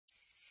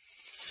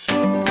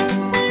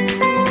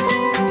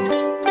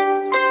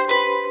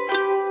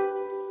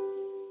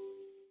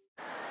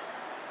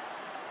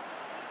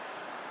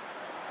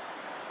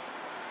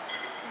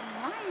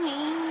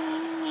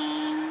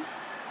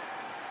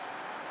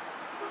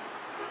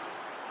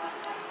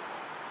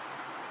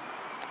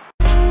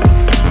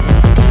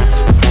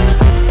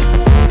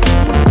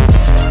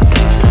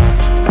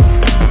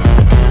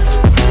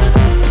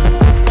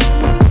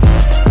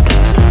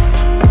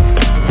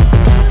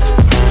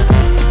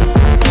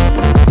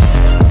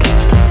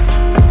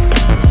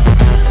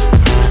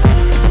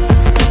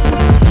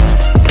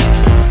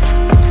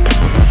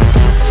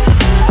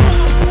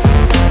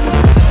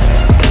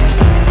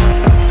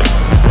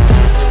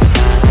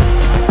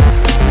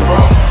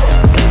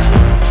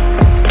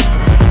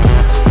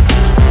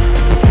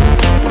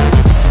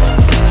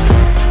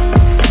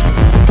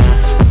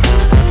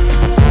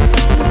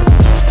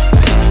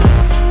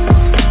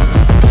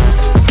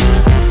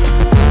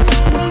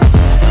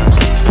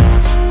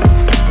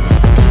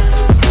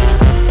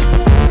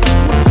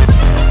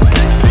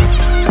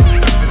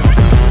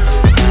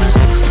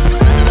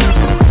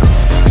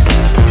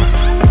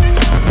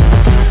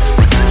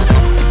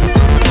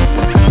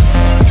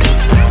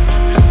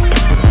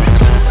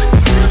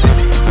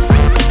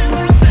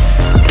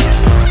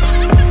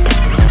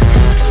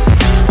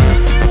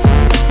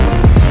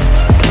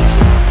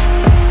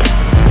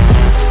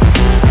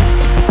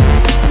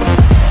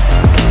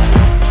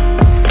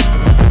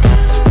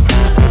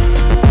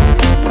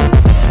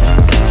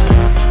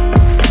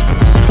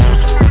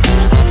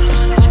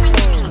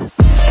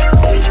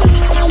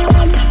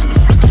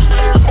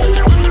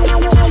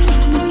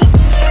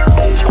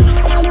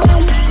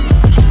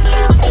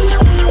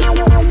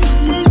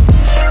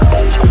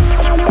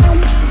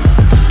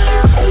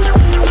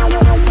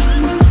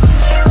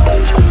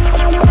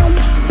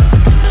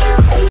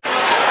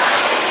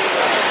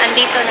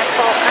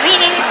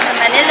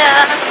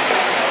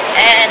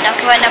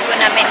nakuha na po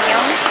namin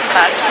yung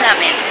bags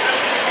namin.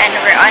 And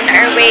we're on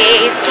our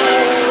way to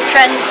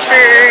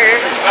transfer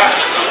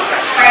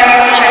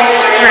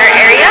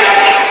area.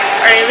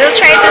 Or we'll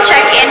try to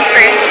check in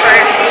first for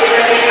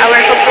our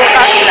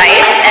Fukuoka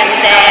flight. And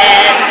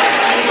then,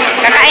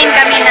 kakain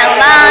kami ng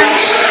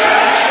lunch.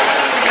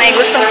 May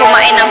gustong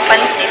kumain ng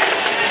pansit.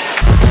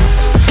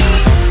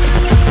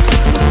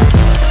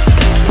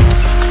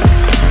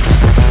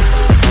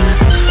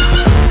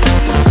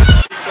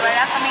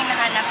 Wala kaming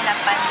nahanap na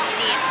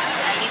pansit.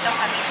 Nandito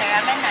kami sa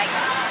Ramen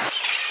Nagi.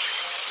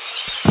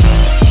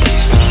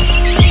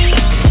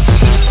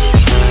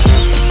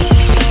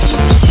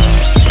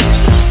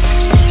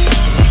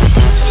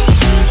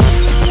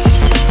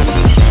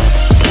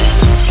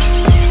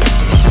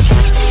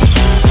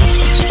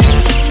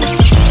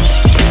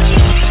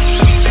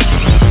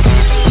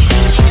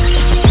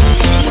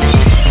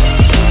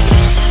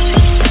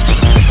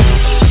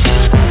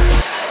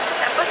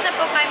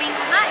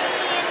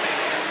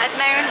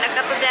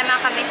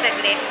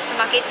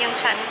 Sumakit yung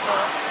tiyan ko.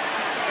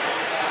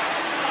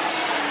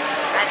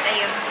 At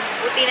ayun,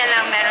 buti na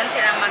lang meron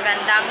silang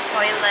magandang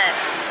toilet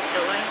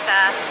doon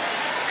sa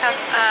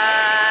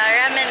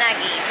Ramen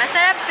Nagi.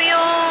 Masarap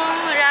yung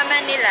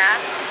ramen nila.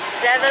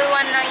 Level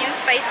 1 lang yung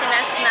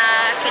spiciness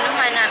na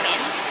kinuha namin.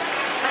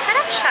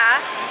 Masarap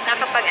siya.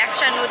 Nakapag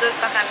extra noodle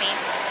pa kami.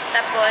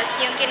 Tapos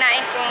yung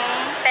kinain kong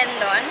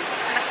tendon,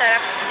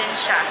 masarap din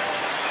siya.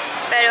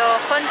 Pero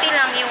konti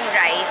lang yung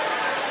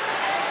rice.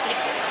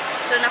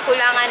 So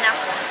nakulangan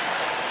ako.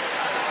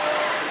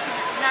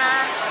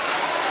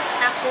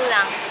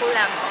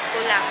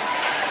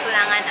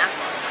 Kulangan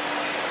ako.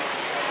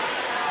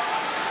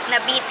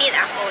 Nabitin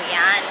ako,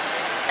 yan.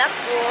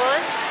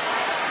 Tapos,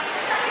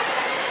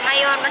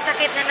 ngayon,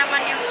 masakit na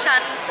naman yung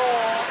tiyan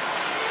ko.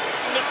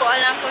 Hindi ko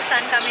alam kung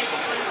saan kami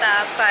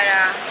pupunta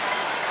para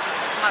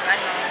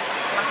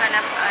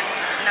maghanap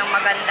ng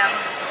magandang,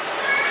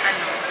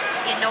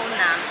 you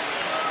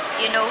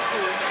know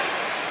who.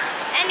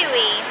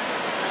 Anyway,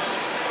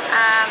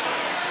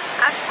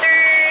 after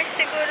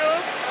siguro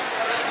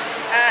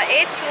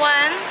it's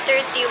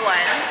 1:31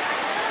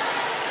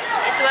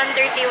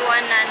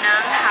 na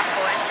ng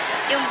hapon.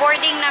 Yung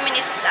boarding namin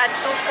is at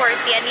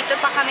 2:40. Andito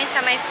pa kami sa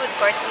may food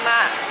court.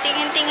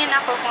 Tingin-tingin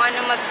ako kung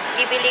ano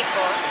magbibili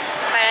ko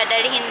para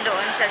dalhin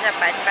doon sa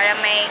Japan para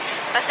may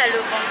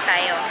pasalubong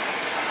tayo.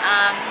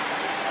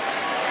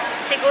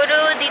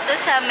 Siguro dito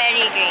sa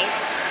Mary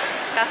Grace,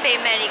 Cafe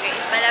Mary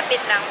Grace, malapit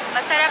lang.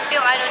 Masarap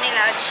yung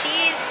nila,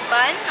 cheese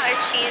bun or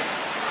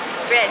cheese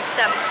bread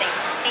something.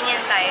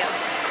 Tingin tayo.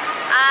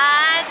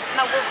 At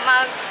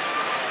magbo-board,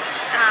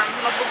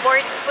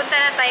 punta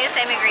na tayo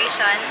sa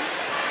immigration.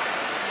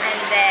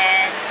 And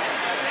then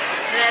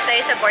doon na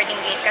tayo sa boarding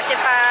gate kasi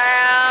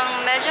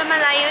parang medyo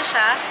malayo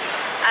siya.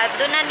 At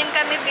doon na din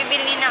kami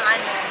bibili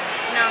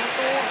ng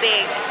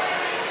tubig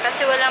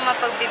kasi wala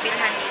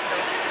mapagbibilhan dito.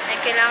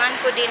 Ay kailangan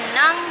ko din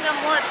ng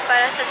gamot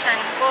para sa tiyan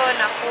ko.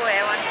 Naku,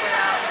 ewan ko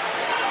lang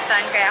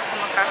saan kaya ako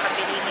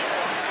makakabili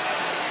nito.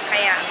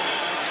 Kaya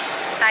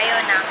tayo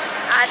na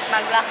at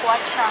maglakwat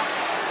siya.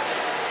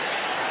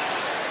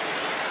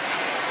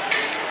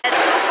 At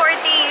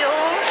 2:40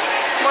 yung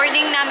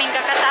boarding namin,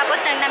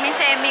 kakatapos lang namin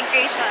sa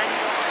immigration.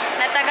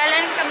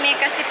 Natagalan kami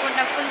kasi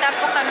nagpunta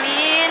po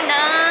kami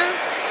ng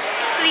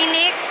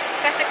clinic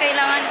kasi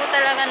kailangan ko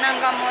talaga ng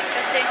gamot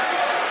kasi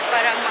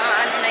parang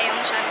maano na yung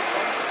tiyan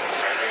ko.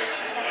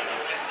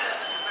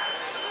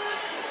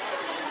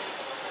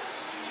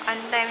 On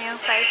time yung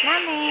flight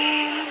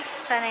namin.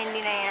 Sana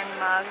hindi na yan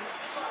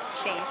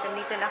mag-change.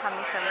 Nandito na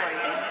kami sa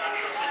boarding.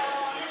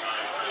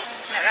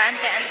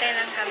 Nag-aantay-antay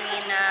lang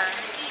kami na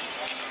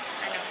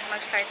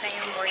mag-start na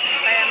yung boarding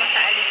para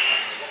makaalis na.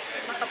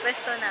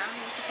 Makapwesto na.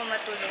 Hindi ko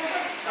matulog.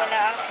 Wala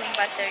akong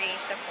battery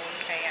sa phone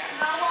kaya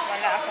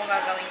wala akong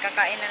gagawin.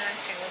 Kakain na lang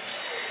siguro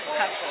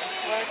hapon.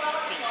 We'll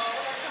see.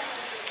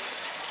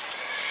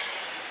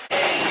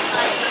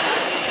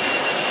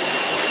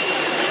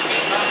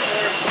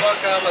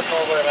 Welcome, let's go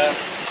over there.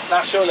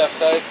 Last show, left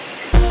side.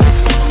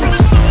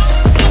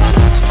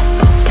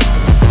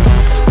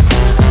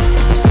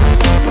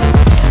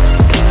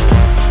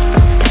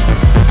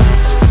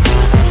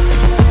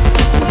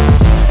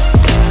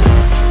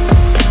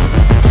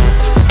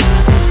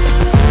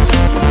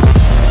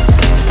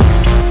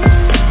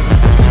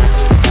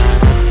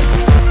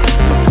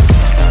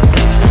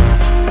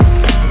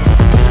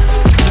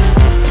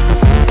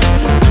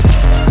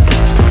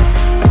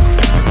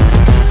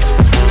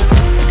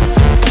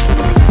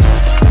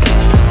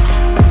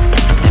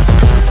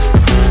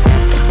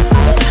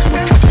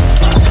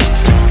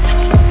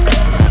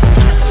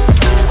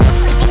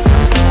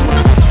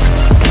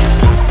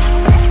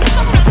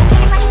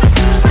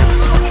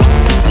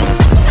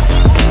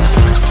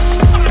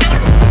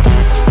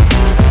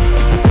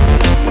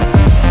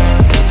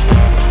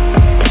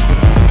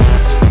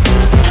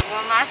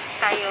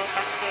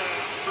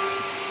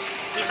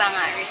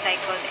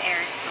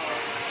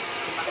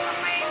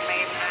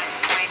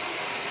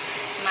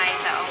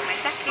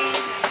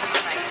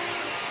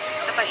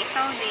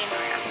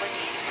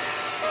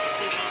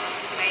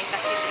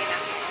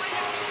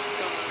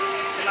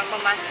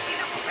 pumasok din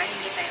ako para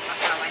hindi tayo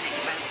makawa ng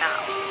ibang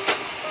tao.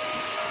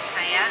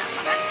 Kaya,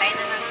 mag-antay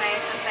na lang tayo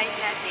sa flight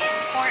natin.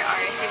 4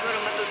 hours. Siguro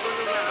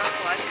matutulog lang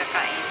ako at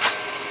kakain.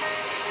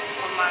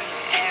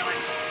 Ewan.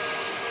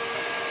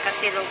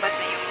 Kasi lobat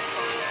na yung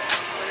phone.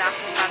 Wala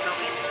akong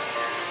gagawin.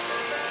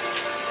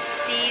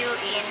 See you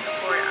in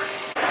 4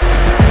 hours.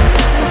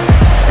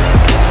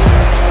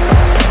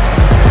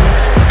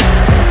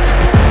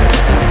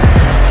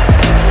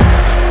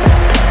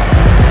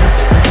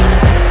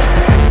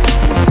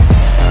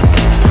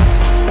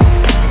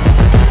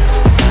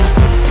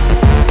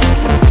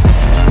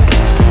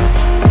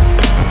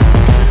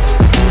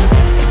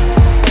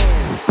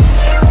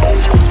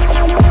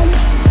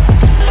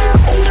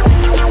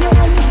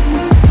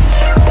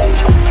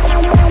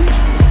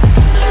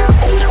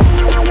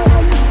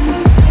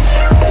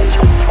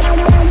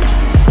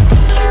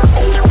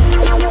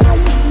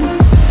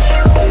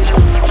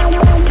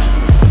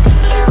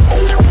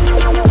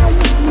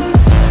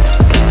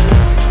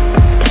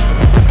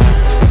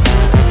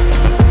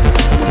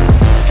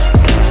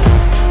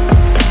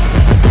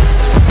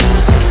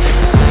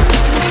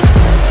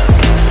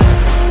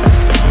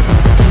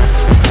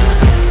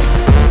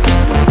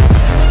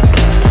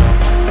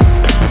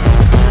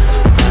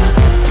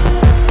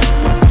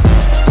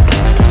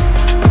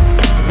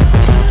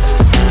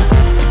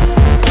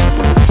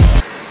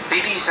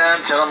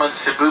 Gentlemen,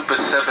 Cebu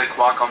Pacific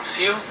welcomes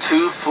you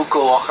to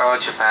Fukuoka,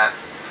 Japan.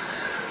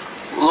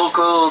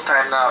 Local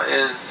time now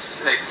is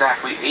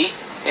exactly 8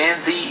 in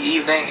the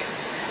evening,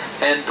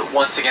 and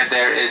once again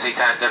there is a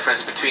time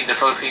difference between the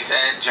Philippines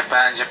and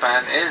Japan.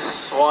 Japan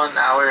is 1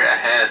 hour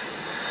ahead.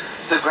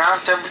 The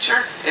ground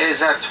temperature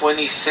is at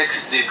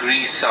 26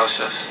 degrees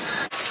Celsius.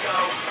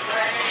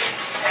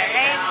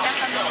 Alright, na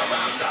kami.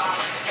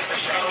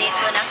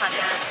 Nandito na kami.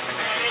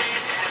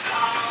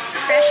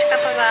 Fresh ka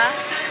pa ba?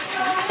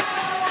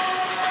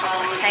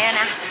 Tayo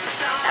na.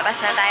 Labas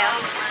na tayo.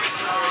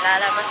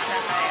 Lalabas na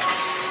tayo.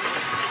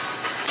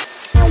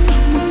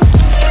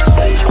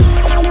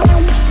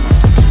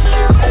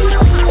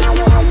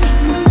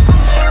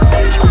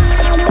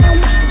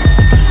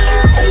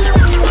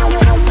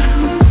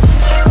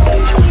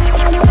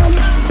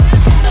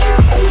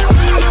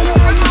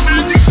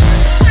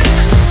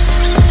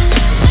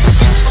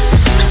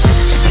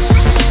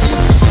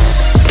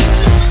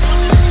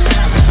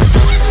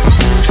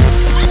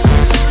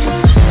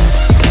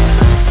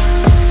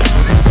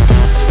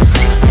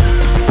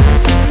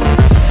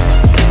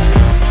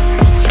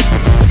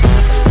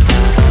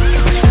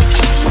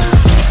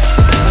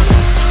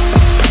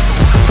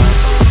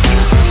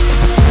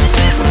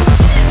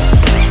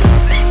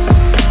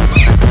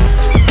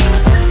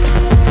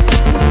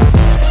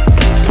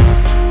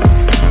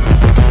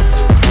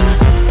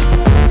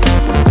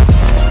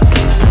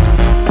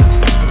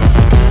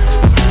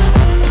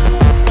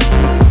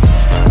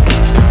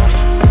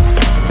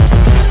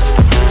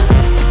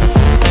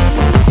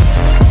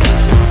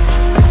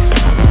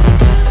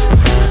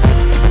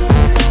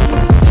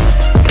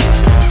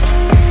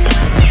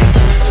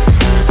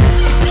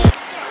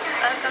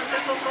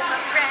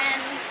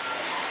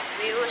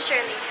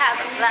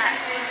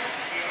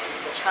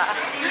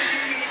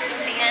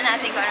 Tingnan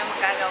natin kung ano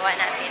magagawa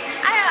natin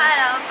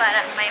araw-araw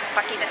para may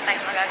pakita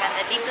tayong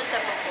magaganda dito sa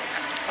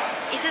Fukuoka.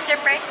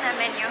 Isa-surprise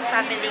namin yung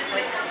family ko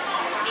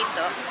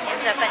dito, yung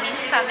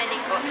Japanese family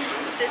ko.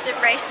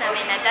 Isa-surprise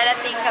namin na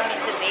darating kami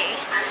today.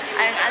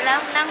 Ang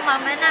alam ng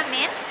mama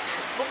namin,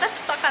 bukas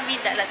pa kami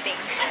darating.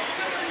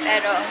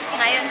 Pero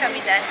ngayon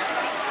kami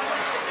darating.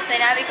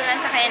 Sinabi ko lang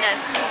sa kanya na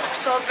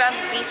sobrang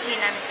busy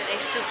namin today.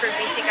 Super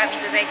busy kami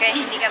today. Kaya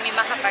hindi kami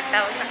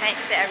makapagtawag sa kanya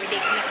kasi everyday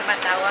kami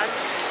tumatawag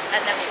at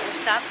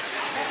nag-uusap.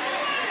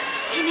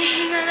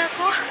 Hinihingal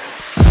ako.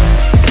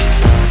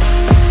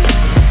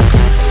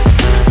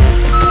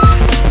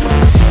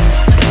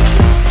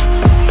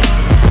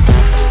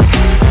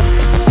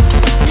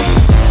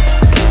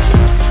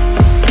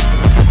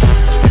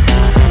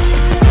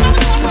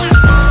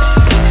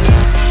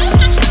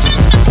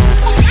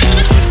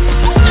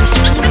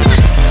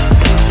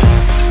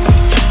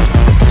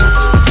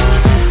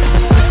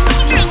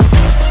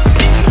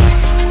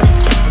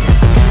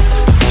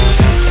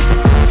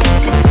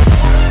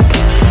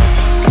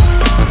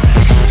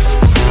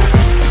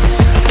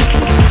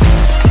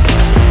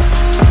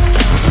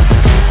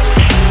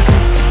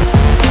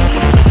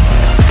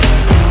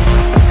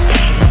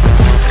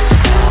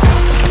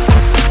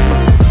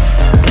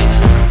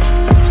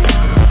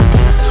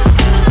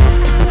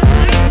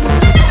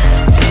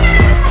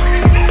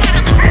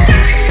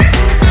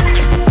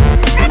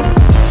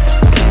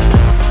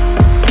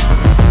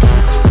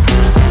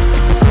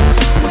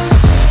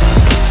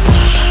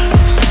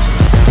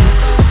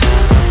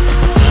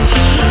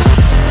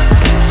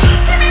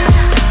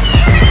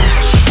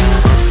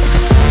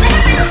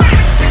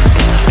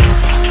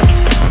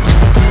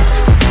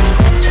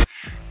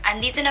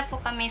 Andito na po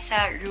kami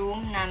sa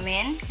room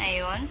namin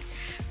ngayon.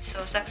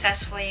 So,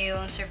 successful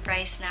yung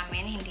surprise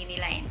namin.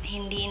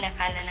 Hindi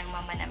nakala ng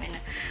mama namin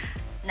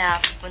na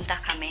pupunta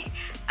kami.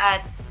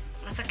 At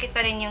masakit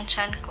pa rin yung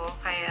tiyan ko,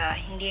 kaya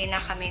hindi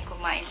na kami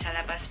kumain sa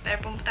labas.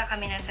 Pero pumunta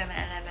kami ng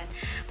 7-Eleven.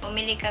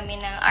 Bumili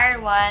kami ng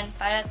R1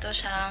 para to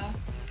siyang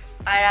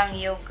parang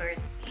yogurt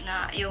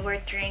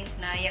drink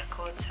na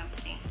Yakult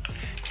something.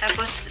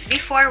 Tapos,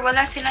 before,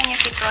 wala silang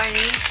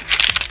yakitori.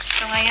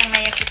 So, ngayon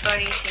may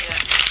yakitori sila.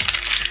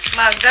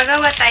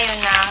 Maggagawa tayo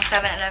ng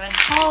 7-Eleven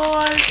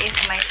haul if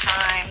my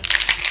time.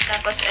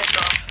 Tapos,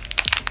 ito.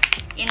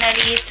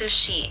 Inari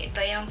sushi.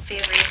 Ito yung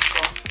favorite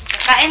ko.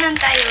 Kakain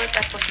tayo,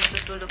 tapos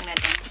matutulog na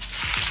din.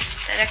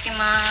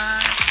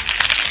 Itadakimasu.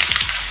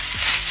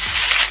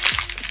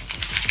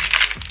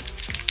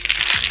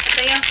 Ito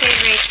yung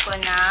favorite ko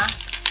na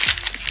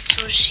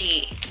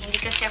sushi.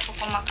 Hindi kasi ako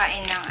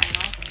kumakain ng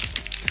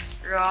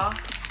raw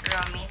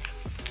meat.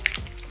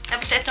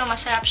 Tapos ito,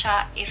 masarap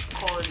siya if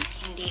cold,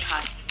 hindi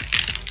hot.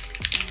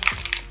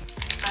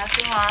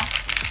 Kasi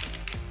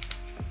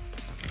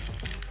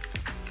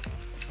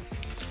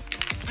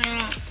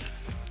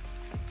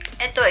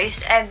ito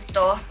is egg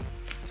to,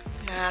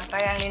 na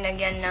parang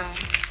linagyan ng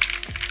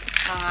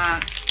mga,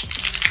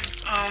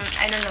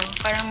 I don't know,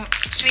 parang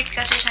sweet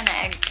kasi siya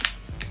na egg.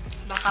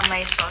 Baka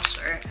may sauce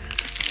or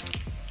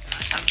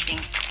something.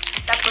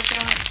 Tapos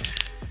yung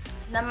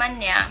laman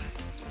niya,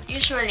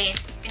 usually,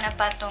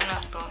 pinapatong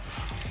lang to.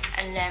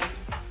 And then,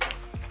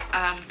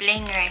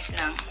 plain rice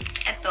lang.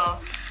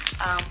 Ito,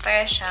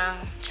 para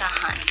siyang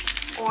chahan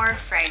or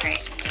fried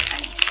rice in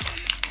Japanese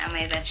na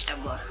may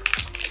vegetable.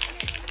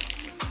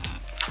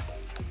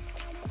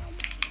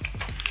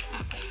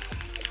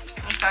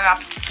 Ang sarap.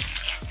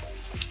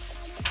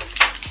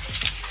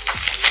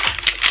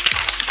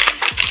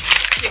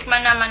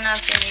 Tikman naman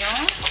natin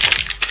yung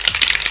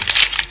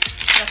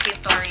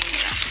yakitori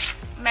nila.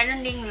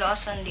 Meron ding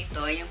Lawson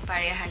dito, yung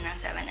parehan ng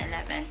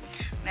 7-Eleven.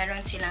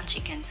 Meron silang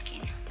chicken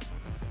skin.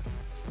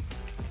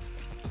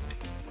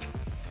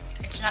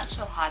 It's not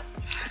so hot.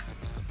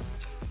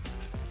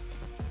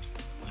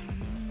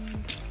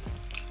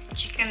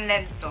 Chicken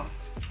leg to.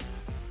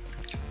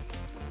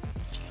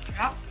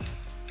 Sarap.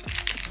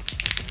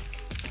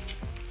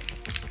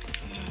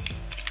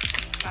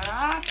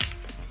 Sarap.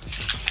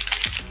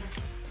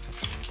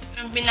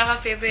 Ang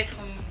pinaka-favorite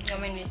kong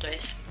gawin dito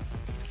is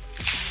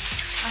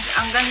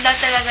ang ganda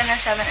talaga ng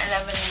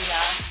 7-Eleven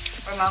nila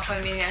or mga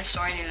convenience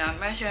store nila.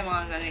 Meron sila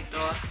mga ganito.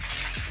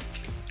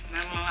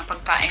 May mga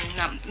pagkain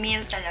na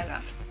meal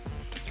talaga.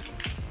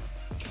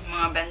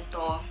 Mga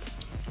bento.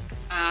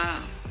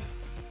 Ano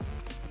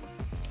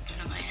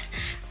nga yan?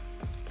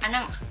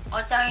 Anong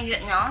otang yun,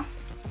 no?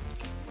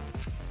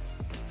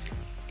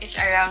 It's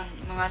around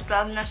mga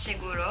 12 na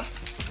siguro.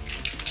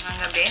 Ng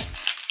gabi.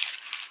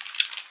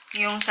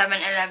 Yung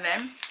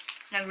 7-Eleven,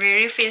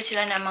 nagre-refill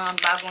sila ng mga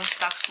bagong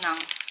stocks ng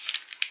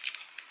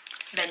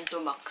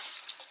bento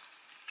box.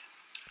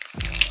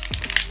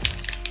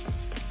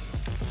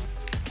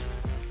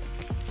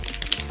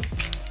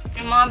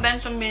 Yung mga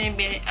bentong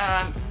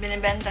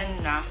binibenta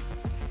nila,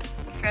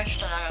 fresh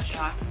talaga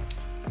siya.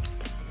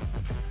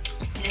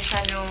 Hindi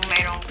siya nung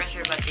mayroong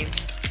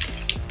preservatives.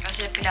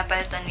 Kasi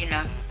pinapalitan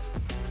nila.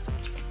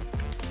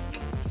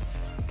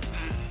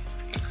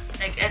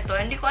 Like eto,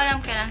 hindi ko alam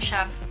kailan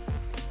siya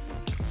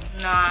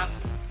na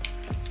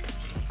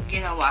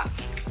ginawa.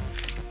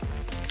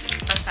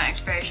 Basta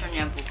expiration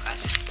niya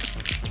bukas.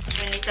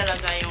 So, hindi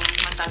talaga yung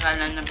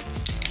matagalan na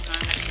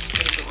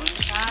nagsistay doon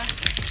sa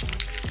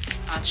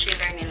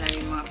chiller nila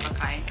yung mga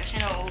pagkain. Kasi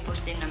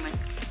nauubos din naman.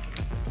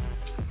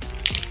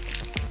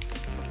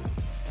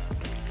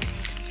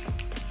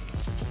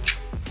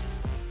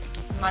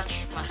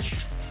 Much.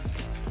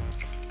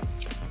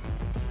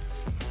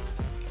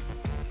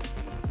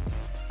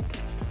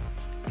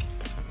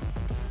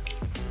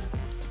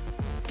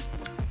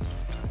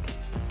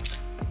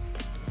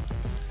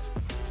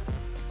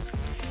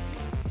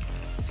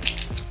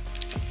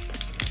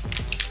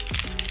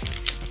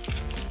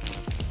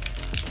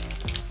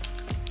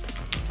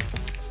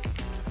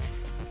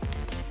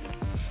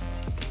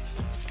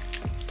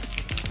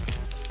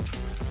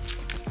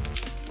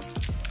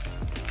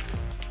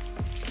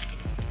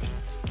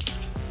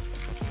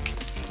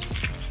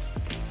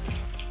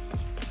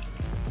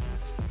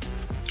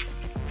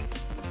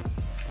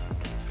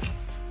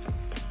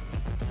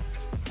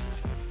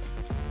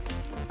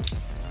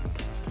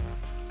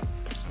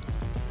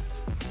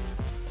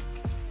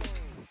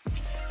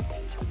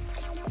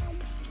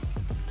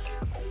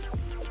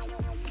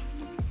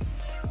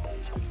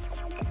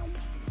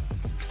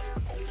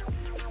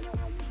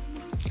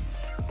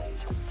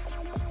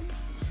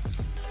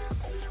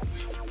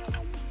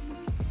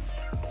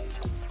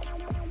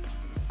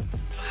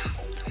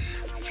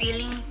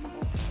 Feeling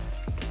ko,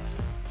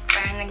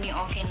 parang naging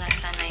okay na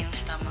sana yung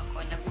stomach ko.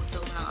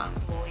 Nagutom lang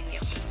ako, hindi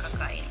ako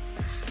kakain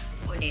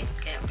ulit.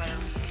 Kaya parang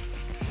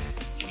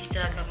hindi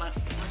talaga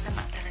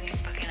masama talaga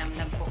yung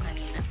pakiramdam ko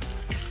kanina.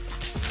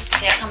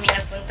 Kaya kami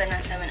nagpunta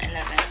ng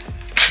 7-Eleven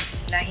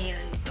dahil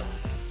dito.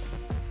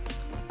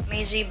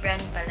 May G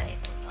brand pala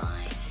ito,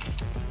 guys.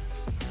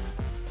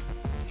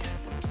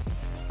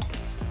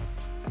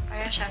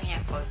 Parang siyang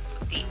Yakult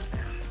puti.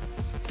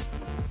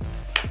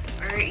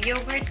 Or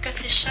yogurt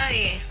kasi siya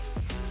eh.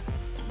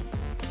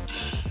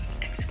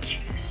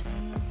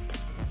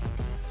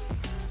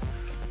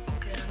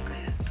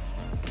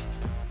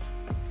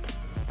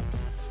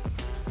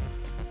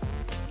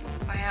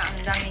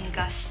 Ang daming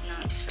gas na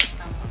sa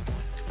stomach.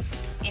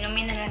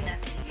 Inumin na lang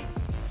natin.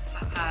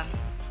 Baka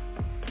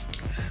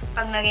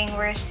pag naging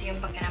worse yung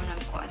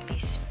pakiramdam ko, at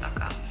least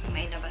baka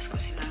mailabas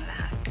ko silang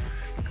lahat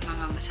ng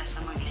mga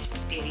masasamang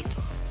espiritu,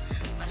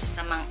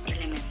 masasamang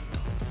elemento.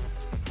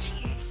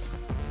 Cheers!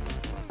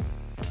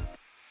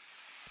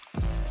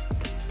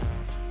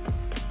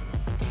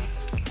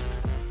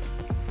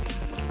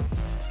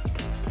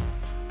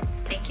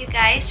 Thank you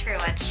guys for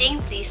watching.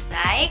 Please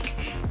like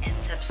and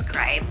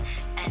subscribe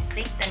and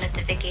click the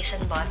notification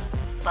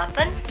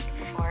button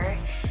for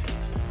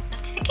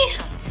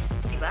notifications.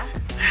 Diba?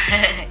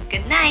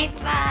 Good night!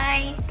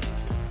 Bye!